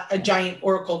 It's not a giant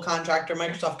Oracle contract or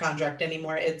Microsoft contract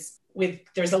anymore.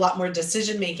 There's a lot more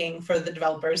decision making for the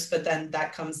developers, but then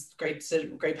that comes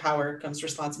great power, comes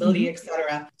responsibility, mm-hmm.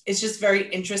 etc. It's just very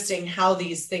interesting how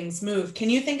these things move. Can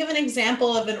you think of an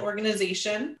example of an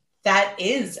organization that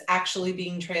is actually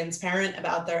being transparent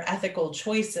about their ethical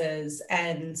choices?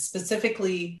 And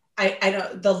specifically, I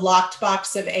know the locked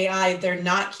box of AI, they're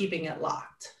not keeping it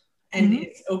locked. And mm-hmm.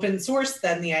 it's open source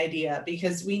then, the idea,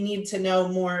 because we need to know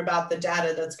more about the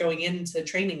data that's going into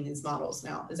training these models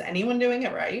now. Is anyone doing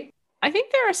it right? I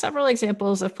think there are several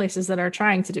examples of places that are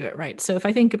trying to do it right. So if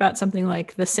I think about something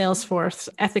like the Salesforce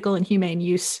Ethical and Humane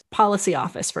Use Policy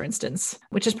Office, for instance,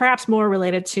 which is perhaps more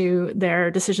related to their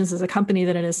decisions as a company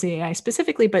than it is the AI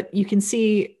specifically, but you can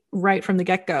see right from the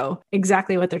get-go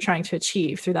exactly what they're trying to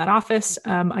achieve through that office.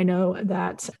 I know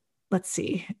that, let's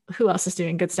see, who else is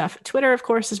doing good stuff? Twitter, of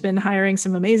course, has been hiring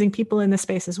some amazing people in this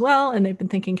space as well, and they've been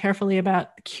thinking carefully about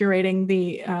curating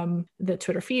the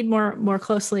Twitter feed more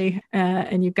closely.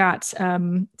 And you've got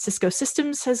Cisco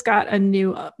Systems has got a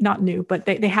new, not new, but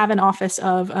they have an office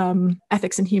of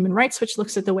ethics and human rights, which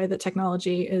looks at the way that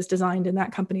technology is designed in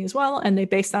that company as well, and they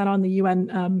base that on the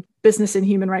UN business and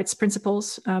human rights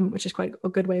principles, which is quite a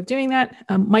good way of doing that.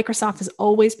 Microsoft has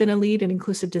always been a lead in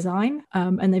inclusive design,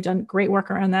 and they've done great work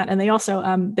around that. And they also,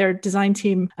 their design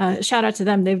team, shout out to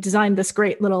them, they've designed this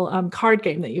great little card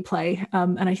game that you play.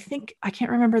 And I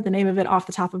can't remember the name of it off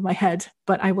the top of my head,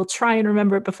 but I will try and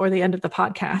remember it before the end of the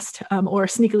podcast, or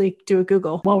sneakily do a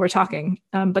Google while we're talking.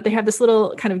 But they have this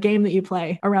little kind of game that you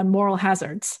play around moral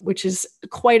hazards, which is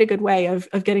quite a good way of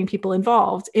getting people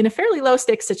involved in a fairly low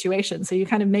stakes situation. So you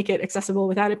kind of make it accessible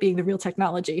without it being the real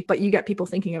technology, but you get people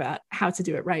thinking about how to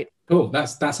do it right. Cool. That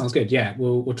sounds good. Yeah,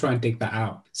 we'll try and dig that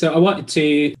out. So I wanted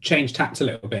to change tact a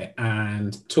little bit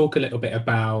and talk a little bit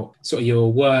about sort of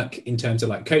your work in terms of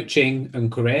like coaching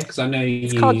and career, because I know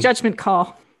it's called Judgment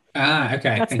Call.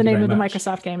 Okay. That's the name of the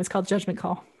Microsoft game. It's called Judgment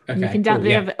Call. Okay, you can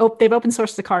they've open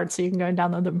sourced the cards, so you can go and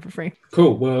download them for free.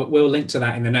 Cool. We'll link to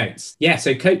that in the notes. Yeah.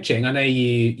 So coaching, I know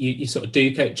you sort of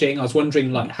do coaching. I was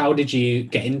wondering, like, how did you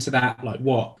get into that? Like,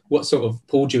 what sort of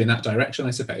pulled you in that direction,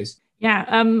 I suppose?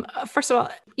 Yeah. First of all,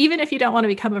 even if you don't want to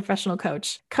become a professional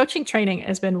coach, coaching training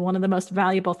has been one of the most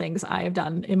valuable things I have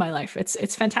done in my life.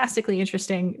 It's fantastically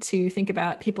interesting to think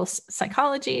about people's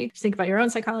psychology, to think about your own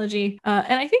psychology.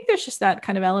 And I think there's just that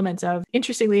kind of element of,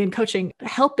 interestingly, in coaching,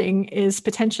 helping is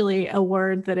potentially a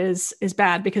word that is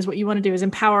bad, because what you want to do is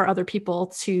empower other people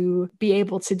to be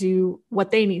able to do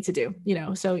what they need to do.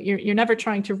 So you're never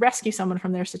trying to rescue someone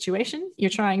from their situation.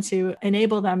 You're trying to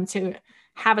enable them to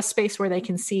have a space where they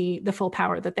can see the full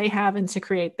power that they have and to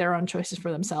create their own choices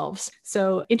for themselves.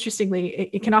 So interestingly,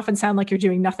 it can often sound like you're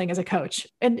doing nothing as a coach.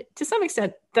 And to some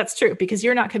extent, that's true, because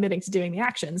you're not committing to doing the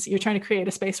actions. You're trying to create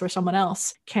a space where someone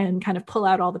else can kind of pull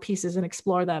out all the pieces and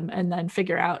explore them, and then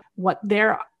figure out what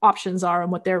their options are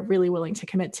and what they're really willing to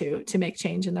commit to make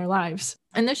change in their lives.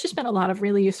 And there's just been a lot of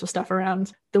really useful stuff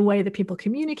around the way that people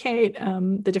communicate,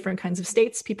 the different kinds of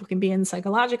states people can be in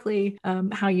psychologically,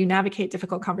 how you navigate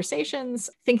difficult conversations,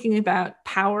 thinking about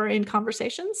power in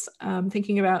conversations,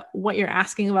 thinking about what you're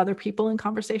asking of other people in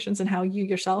conversations and how you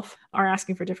yourself are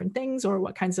asking for different things, or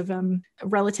what kinds of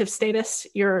relative status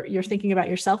you're thinking about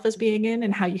yourself as being in,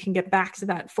 and how you can get back to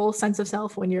that full sense of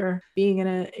self when you're being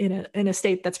in a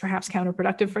state that's perhaps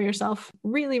counterproductive for yourself.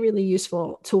 Really, really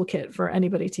useful toolkit for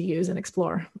anybody to use and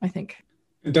explore, I think.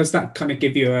 And does that kind of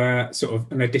give you a sort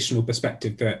of an additional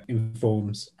perspective that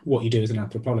informs what you do as an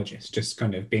anthropologist? Just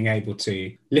kind of being able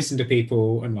to listen to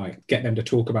people and like get them to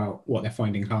talk about what they're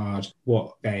finding hard,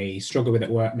 what they struggle with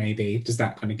at work maybe. Does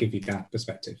that kind of give you that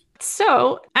perspective?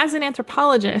 So as an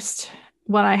anthropologist,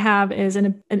 what I have is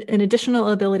an additional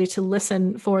ability to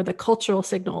listen for the cultural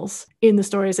signals in the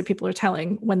stories that people are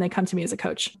telling when they come to me as a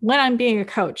coach. When I'm being a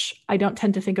coach, I don't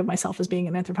tend to think of myself as being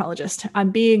an anthropologist.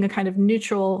 I'm being a kind of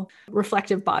neutral,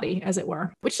 reflective body, as it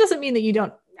were, which doesn't mean that you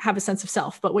don't have a sense of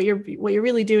self. But what you're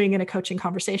really doing in a coaching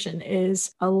conversation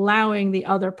is allowing the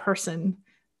other person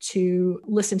to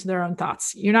listen to their own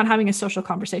thoughts. You're not having a social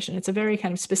conversation. It's a very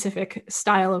kind of specific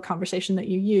style of conversation that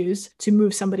you use to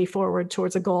move somebody forward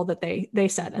towards a goal that they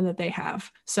set and that they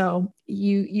have. So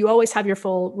you always have your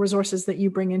full resources that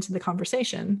you bring into the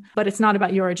conversation, but it's not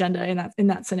about your agenda in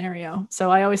that scenario.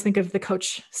 So I always think of the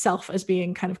coach self as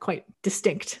being kind of quite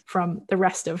distinct from the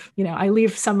rest of, I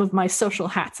leave some of my social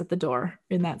hats at the door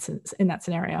in that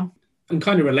scenario. And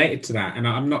kind of related to that, and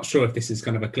I'm not sure if this is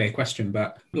kind of a clear question,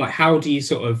 but like, how do you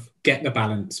sort of get the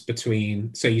balance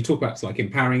between, so you talk about like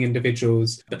empowering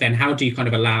individuals, but then how do you kind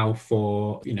of allow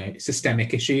for, you know,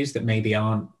 systemic issues that maybe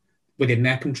aren't within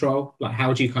their control? Like,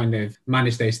 how do you kind of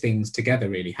manage those things together,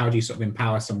 really? How do you sort of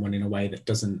empower someone in a way that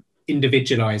doesn't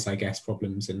individualize, I guess,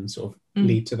 problems and sort of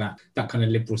lead to that kind of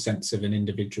liberal sense of an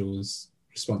individual's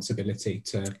responsibility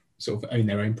to sort of own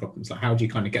their own problems? Like, how do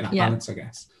you kind of get that balance, I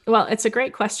guess? Well, it's a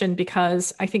great question,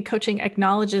 because I think coaching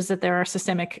acknowledges that there are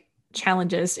systemic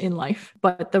challenges in life,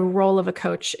 but the role of a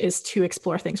coach is to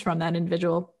explore things from that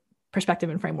individual perspective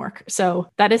and framework. So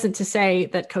that isn't to say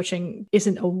that coaching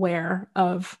isn't aware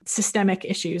of systemic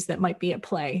issues that might be at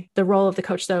play. The role of the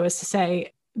coach, though, is to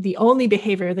say the only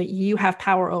behavior that you have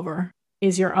power over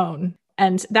is your own.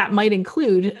 And that might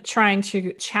include trying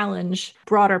to challenge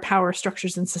broader power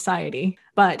structures in society.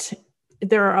 But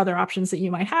there are other options that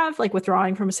you might have, like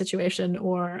withdrawing from a situation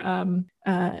or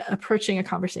approaching a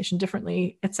conversation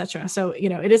differently, etc. So, you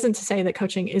know, it isn't to say that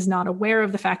coaching is not aware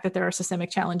of the fact that there are systemic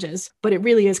challenges, but it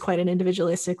really is quite an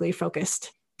individualistically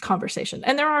focused conversation.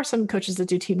 And there are some coaches that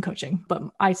do team coaching, but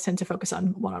I tend to focus on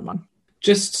one-on-one.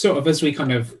 Just sort of as we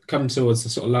kind of come towards the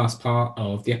sort of last part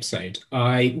of the episode,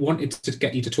 I wanted to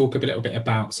get you to talk a little bit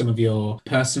about some of your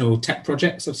personal tech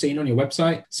projects I've seen on your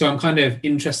website. So I'm kind of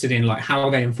interested in like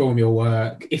how they inform your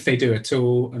work, if they do at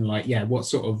all, and like, yeah, what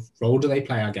sort of role do they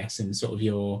play, I guess, in sort of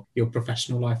your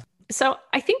professional life? So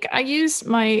I think I use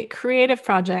my creative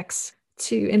projects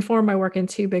to inform my work in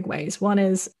two big ways. One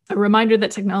is a reminder that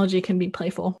technology can be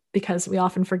playful, because we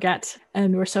often forget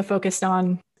and we're so focused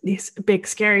on these big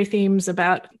scary themes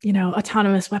about, you know,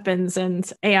 autonomous weapons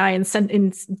and AI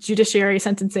in judiciary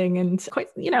sentencing and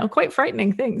quite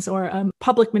frightening things, or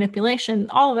public manipulation.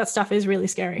 All of that stuff is really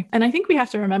scary. And I think we have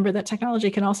to remember that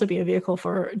technology can also be a vehicle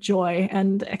for joy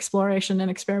and exploration and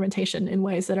experimentation in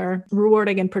ways that are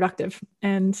rewarding and productive.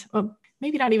 And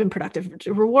maybe not even productive,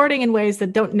 rewarding in ways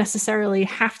that don't necessarily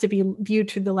have to be viewed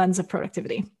through the lens of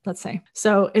productivity, let's say.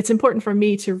 So it's important for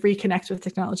me to reconnect with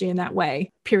technology in that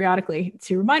way periodically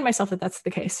to remind myself that that's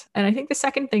the case. And I think the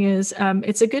second thing is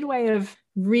it's a good way of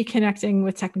reconnecting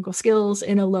with technical skills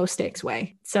in a low stakes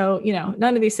way. So, you know,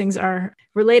 none of these things are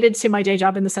related to my day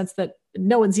job in the sense that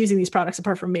no one's using these products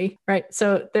apart from me, right?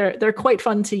 So they're quite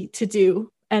fun to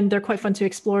do. And they're quite fun to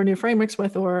explore new frameworks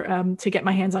with, or to get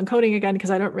my hands on coding again, because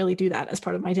I don't really do that as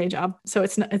part of my day job. So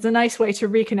it's a nice way to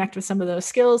reconnect with some of those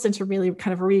skills and to really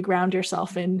kind of reground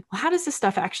yourself in, well, how does this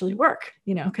stuff actually work?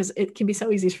 You know, because it can be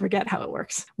so easy to forget how it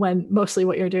works when mostly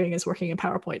what you're doing is working in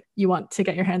PowerPoint. You want to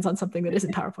get your hands on something that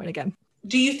isn't PowerPoint again.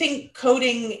 Do you think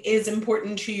coding is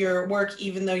important to your work,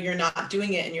 even though you're not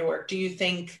doing it in your work? Do you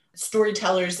think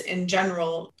storytellers in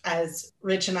general, as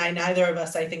Rich and I, neither of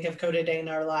us, I think, have coded in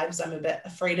our lives. I'm a bit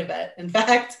afraid of it, in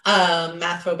fact,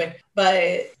 math phobic.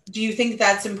 But do you think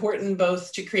that's important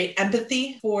both to create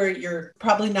empathy for your,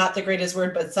 probably not the greatest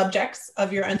word, but subjects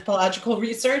of your anthropological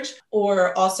research,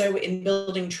 or also in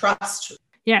building trust?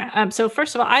 Yeah. So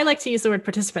first of all, I like to use the word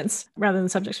participants rather than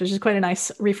subjects, which is quite a nice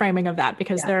reframing of that,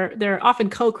 because they're often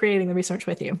co-creating the research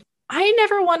with you. I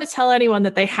never want to tell anyone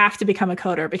that they have to become a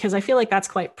coder, because I feel like that's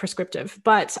quite prescriptive.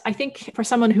 But I think for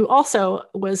someone who also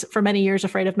was for many years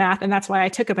afraid of math, and that's why I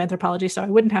took up anthropology, so I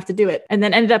wouldn't have to do it, and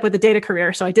then ended up with a data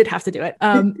career, so I did have to do it.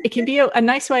 It can be a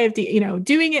nice way of,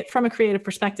 doing it from a creative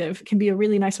perspective can be a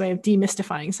really nice way of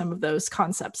demystifying some of those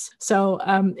concepts. So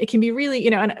it can be really,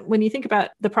 and when you think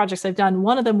about the projects I've done,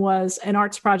 one of them was an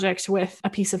arts project with a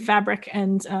piece of fabric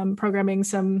and programming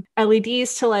some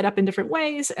LEDs to light up in different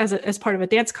ways as part of a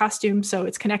dance costume. So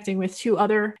it's connecting with two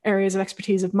other areas of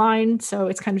expertise of mine. So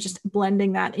it's kind of just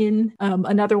blending that in.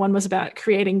 Another one was about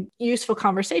creating useful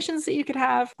conversations that you could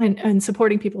have and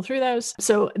supporting people through those.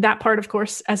 So that part, of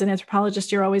course, as an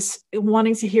anthropologist, you're always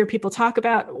wanting to hear people talk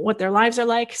about what their lives are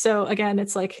like. So again,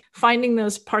 it's like finding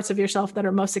those parts of yourself that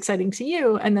are most exciting to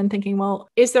you, and then thinking, well,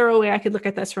 is there a way I could look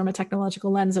at this from a technological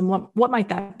lens, and what might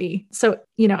that be? So,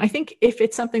 I think if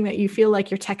it's something that you feel like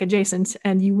you're tech adjacent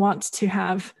and you want to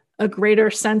have a greater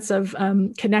sense of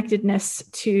connectedness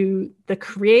to the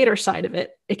creator side of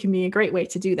it, it can be a great way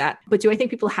to do that. But do I think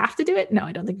people have to do it? No,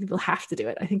 I don't think people have to do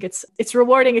it. I think it's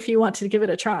rewarding if you want to give it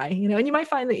a try, and you might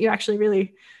find that you actually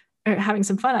really are having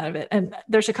some fun out of it. And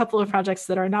there's a couple of projects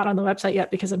that are not on the website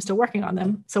yet because I'm still working on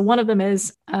them. So one of them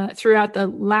is throughout the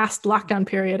last lockdown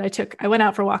period, I went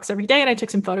out for walks every day and I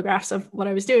took some photographs of what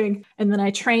I was doing. And then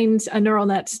I trained a neural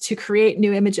net to create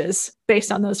new images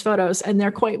based on those photos, and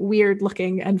they're quite weird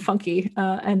looking and funky.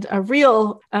 And a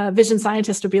real vision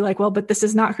scientist would be like, well, but this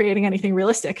is not creating anything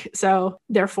realistic. So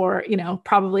therefore,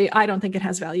 probably I don't think it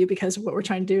has value because what we're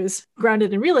trying to do is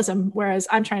grounded in realism, whereas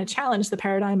I'm trying to challenge the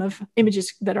paradigm of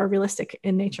images that are realistic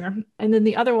in nature. And then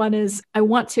the other one is I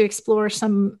want to explore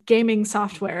some gaming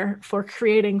software for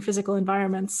creating physical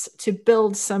environments to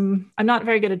build some, I'm not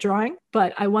very good at drawing,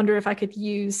 but I wonder if I could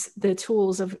use the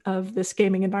tools of this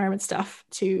gaming environment stuff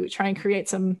to try and create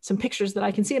some pictures that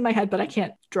I can see in my head, but I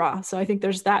can't draw. So I think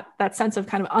there's that sense of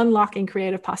kind of unlocking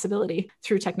creative possibility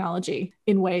through technology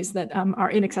in ways that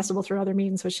are inaccessible through other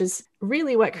means, which is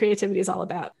really what creativity is all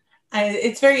about.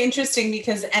 It's very interesting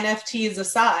because NFTs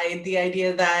aside, the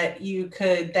idea that you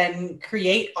could then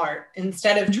create art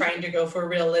instead of trying to go for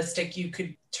realistic, you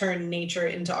could turn nature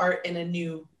into art in a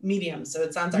new medium. So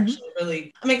it sounds actually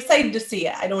really, I'm excited to see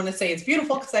it. I don't want to say it's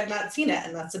beautiful because I've not seen it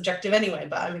and that's subjective anyway,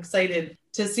 but I'm excited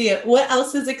to see it. What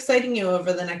else is exciting you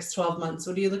over the next 12 months?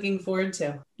 What are you looking forward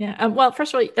to? Yeah. Well,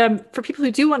 first of all, for people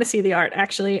who do want to see the art,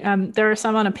 actually, there are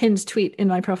some on a pinned tweet in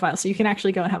my profile, so you can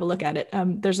actually go and have a look at it.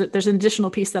 There's an additional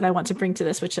piece that I want to bring to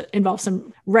this, which involves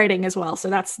some writing as well. So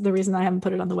that's the reason I haven't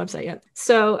put it on the website yet.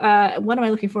 So what am I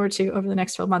looking forward to over the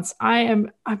next 12 months?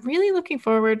 I'm really looking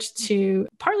forward to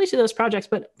partly to those projects,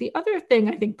 but the other thing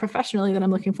I think professionally that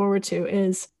I'm looking forward to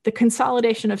is the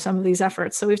consolidation of some of these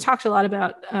efforts. So we've talked a lot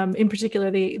about, in particular,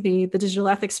 the digital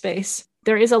ethics space.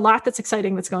 There is a lot that's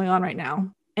exciting that's going on right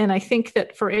now. And I think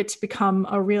that for it to become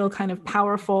a real kind of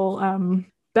powerful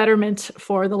betterment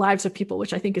for the lives of people,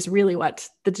 which I think is really what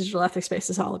the digital ethics space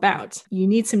is all about, you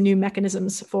need some new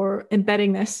mechanisms for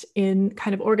embedding this in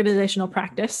kind of organizational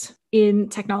practice, in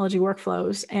technology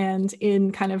workflows, and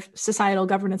in kind of societal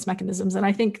governance mechanisms. And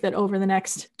I think that over the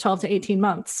next 12 to 18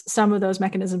 months, some of those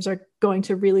mechanisms are going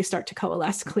to really start to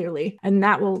coalesce clearly. And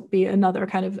that will be another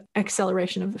kind of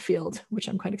acceleration of the field, which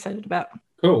I'm quite excited about.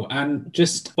 Cool. And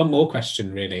just one more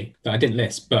question, really, that I didn't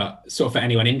list, but sort of for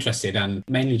anyone interested, and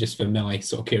mainly just for my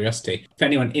sort of curiosity, for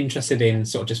anyone interested in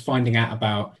sort of just finding out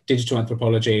about digital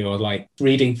anthropology or like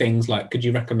reading things, like could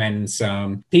you recommend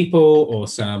some people or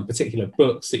some particular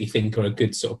books that you think are a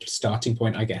good sort of starting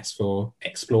point, I guess, for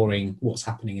exploring what's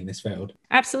happening in this field?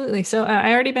 Absolutely. So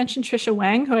I already mentioned Trisha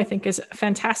Wang, who I think is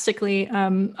fantastically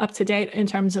up to date in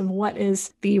terms of what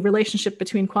is the relationship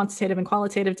between quantitative and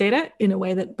qualitative data in a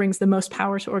way that brings the most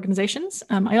power to organizations.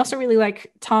 I also really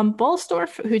like Tom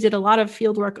Bolsdorf, who did a lot of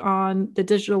field work on the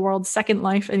digital world's second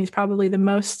life, and he's probably the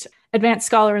most advanced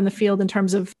scholar in the field in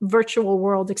terms of virtual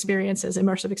world experiences,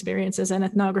 immersive experiences, and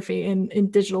ethnography in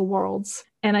digital worlds.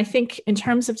 And I think in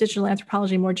terms of digital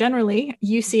anthropology more generally,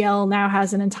 UCL now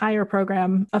has an entire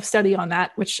program of study on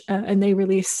that, which and they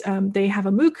release, they have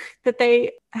a MOOC that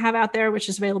they have out there, which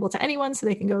is available to anyone, so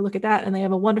they can go look at that. And they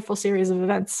have a wonderful series of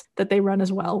events that they run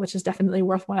as well, which is definitely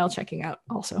worthwhile checking out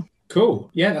also. Cool.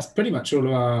 Yeah, that's pretty much all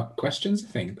of our questions, I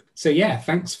think. So yeah,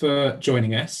 thanks for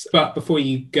joining us. But before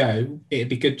you go, it'd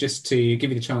be good just to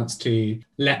give you the chance to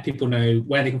let people know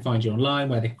where they can find you online,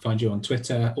 where they can find you on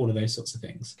Twitter, all of those sorts of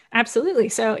things. Absolutely.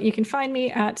 So you can find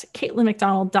me at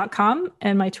caitlinmcdonald.com,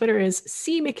 and my Twitter is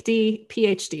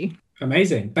cmcdphd.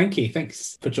 Amazing. Thank you.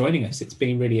 Thanks for joining us. It's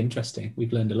been really interesting.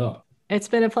 We've learned a lot. It's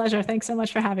been a pleasure. Thanks so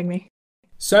much for having me.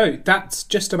 So that's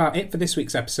just about it for this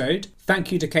week's episode.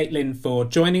 Thank you to Caitlin for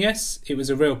joining us. It was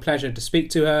a real pleasure to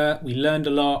speak to her. We learned a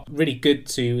lot. Really good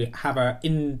to have an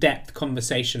in-depth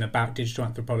conversation about digital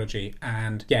anthropology.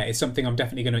 And yeah, it's something I'm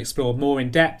definitely going to explore more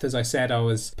in depth. As I said, I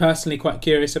was personally quite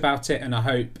curious about it, and I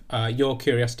hope your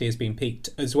curiosity has been piqued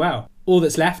as well. All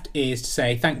that's left is to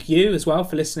say thank you as well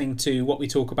for listening to what we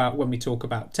talk about when we talk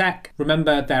about tech.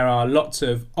 Remember, there are lots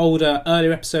of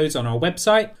earlier episodes on our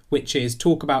website, which is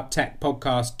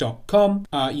talkabouttechpodcast.com.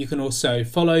 You can also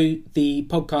follow the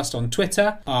podcast on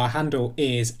Twitter. Our handle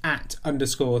is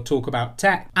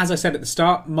 @_talkabouttech. As I said at the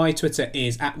start, my Twitter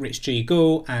is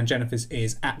 @RichGGould and Jennifer's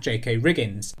is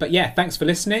 @JKRiggins. But yeah, thanks for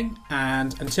listening,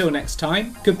 and until next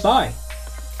time, goodbye.